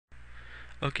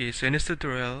Okay, so in this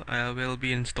tutorial I will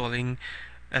be installing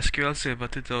SQL Server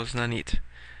 2008,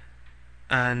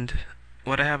 and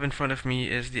what I have in front of me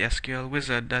is the SQL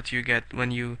wizard that you get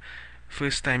when you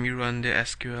first time you run the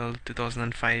SQL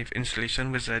 2005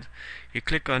 installation wizard. You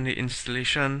click on the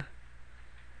installation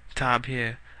tab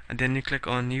here, and then you click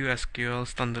on new SQL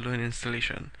standalone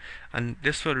installation, and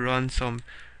this will run some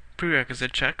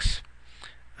prerequisite checks,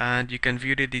 and you can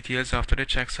view the details after the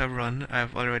checks have run.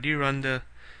 I've already run the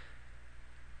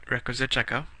requisite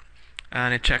checker,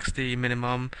 and it checks the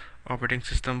minimum operating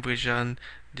system version,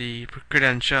 the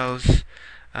credentials,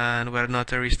 and whether or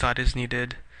not a restart is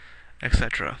needed,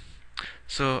 etc.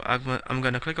 So I'm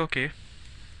going to click OK,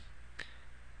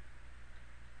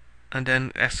 and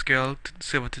then SQL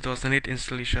Server 2008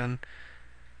 installation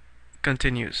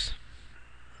continues.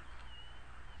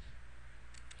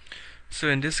 So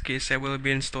in this case I will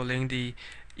be installing the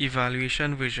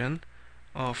evaluation version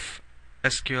of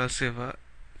SQL Server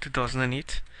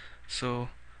 2008. So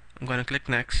I'm going to click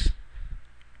next,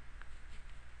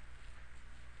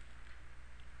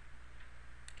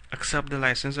 accept the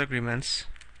license agreements,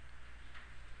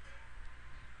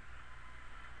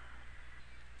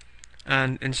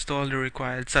 and install the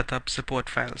required setup support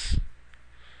files.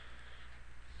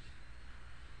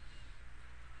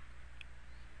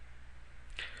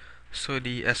 So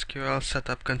the SQL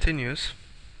setup continues.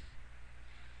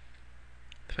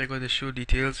 If I go to show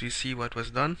details, we see what was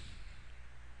done.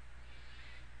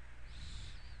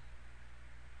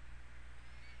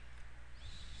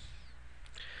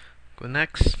 Go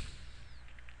next.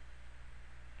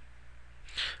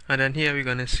 And then here we're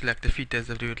going to select the features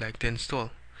that we would like to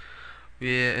install.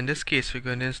 In this case, we're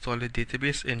going to install the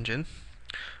database engine.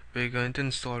 We're going to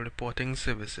install reporting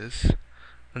services,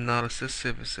 analysis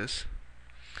services,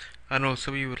 and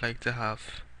also we would like to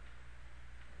have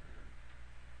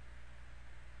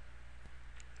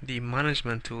the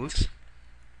management tools,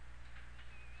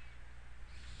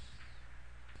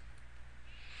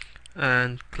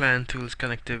 and client tools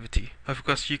connectivity. Of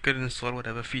course, you could install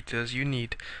whatever features you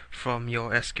need from your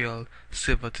SQL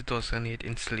Server 2008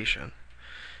 installation.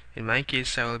 In my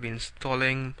case, I will be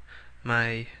installing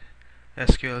my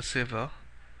SQL Server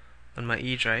on my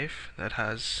E drive that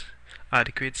has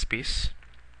adequate space.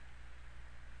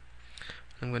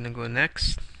 I'm going to go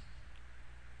next.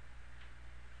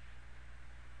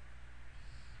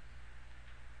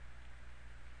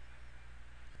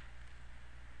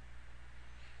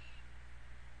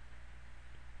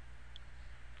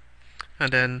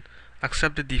 And then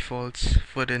accept the defaults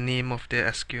for the name of the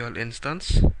SQL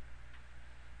instance.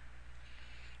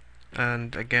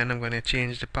 And again, I'm going to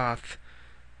change the path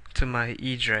to my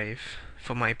E drive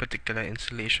for my particular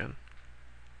installation.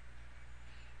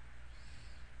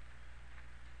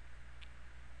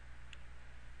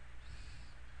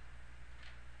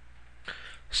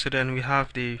 So then we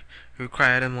have the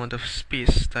required amount of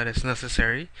space that is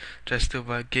necessary. Just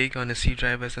over a gig on the C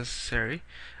drive is necessary,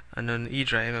 and on the E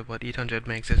drive about 800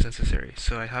 megs is necessary.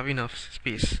 So I have enough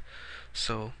space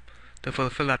so to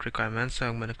fulfill that requirement. So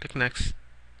I'm going to click next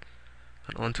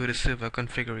and onto the server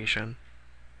configuration.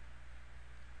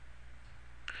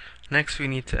 Next we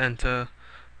need to enter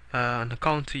an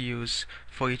account to use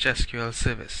for each SQL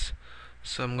service.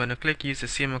 So I'm going to click use the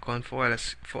same account for all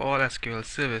SQL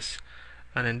service,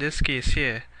 and in this case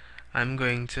here I'm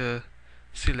going to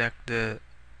select the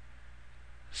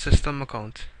system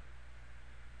account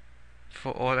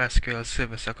for all SQL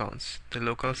service accounts, the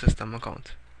local system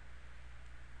account,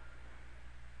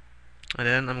 and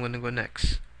then I'm going to go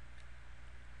next.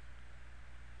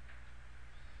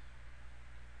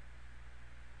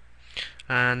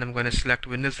 And I'm going to select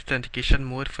Windows authentication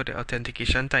mode for the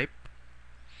authentication type,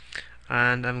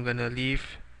 and I'm going to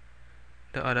leave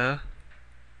the other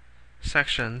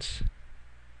sections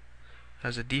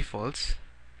as the defaults.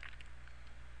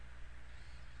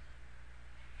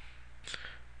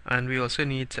 And we also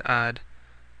need to add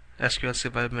SQL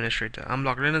Server Administrator. I'm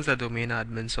logged in as a domain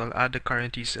admin, so I'll add the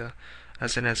current user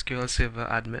as an SQL Server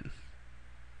admin.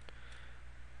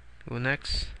 Go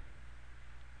next.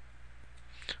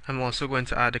 I'm also going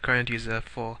to add the current user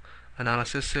for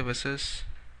analysis services,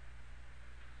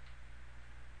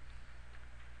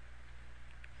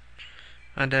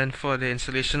 and then for the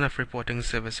installation of reporting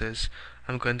services,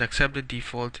 I'm going to accept the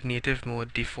default native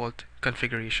mode default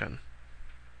configuration.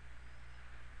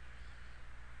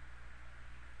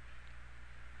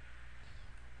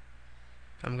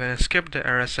 I'm going to skip the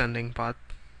error sending part,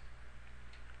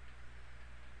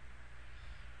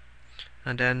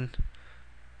 and then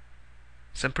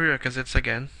some prerequisites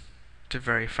again to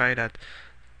verify that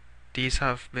these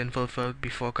have been fulfilled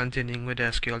before continuing with the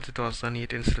SQL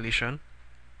 2008 installation.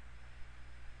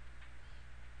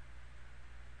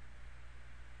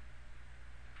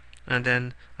 and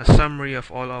then a summary of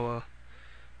all our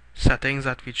settings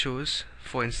that we chose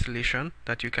for installation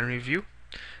that you can review,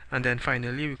 and then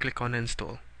finally we click on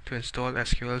install to install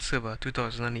SQL Server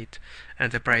 2008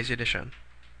 Enterprise Edition.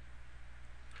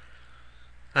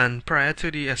 And prior to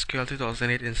the SQL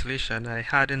 2008 installation, I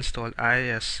had installed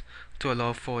IIS to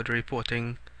allow for the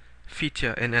reporting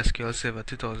feature in SQL Server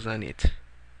 2008.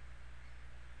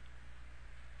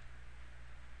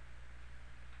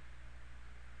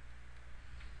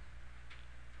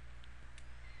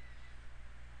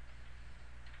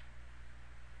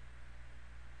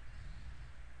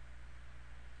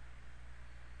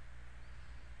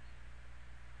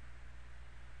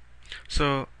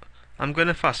 So I'm going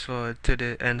to fast forward to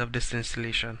the end of this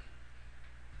installation.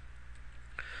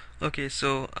 Okay,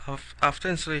 so after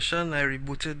installation I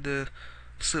rebooted the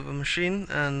server machine,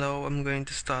 and now I'm going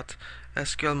to start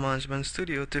SQL Management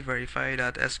Studio to verify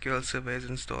that SQL Server is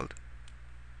installed.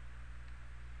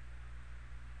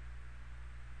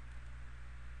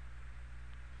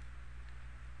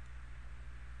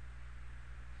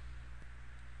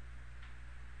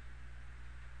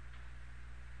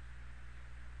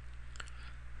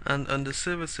 And under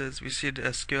services we see the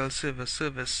SQL Server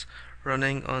service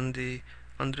running on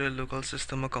under the local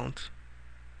system account.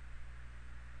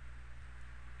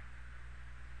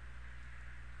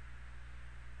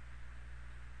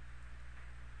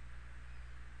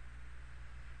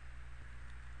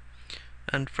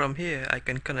 And from here I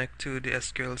can connect to the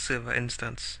SQL Server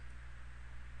instance.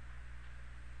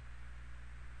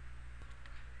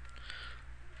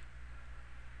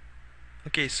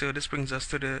 Okay, so this brings us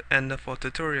to the end of our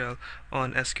tutorial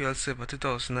on SQL Server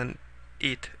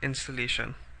 2008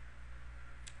 installation.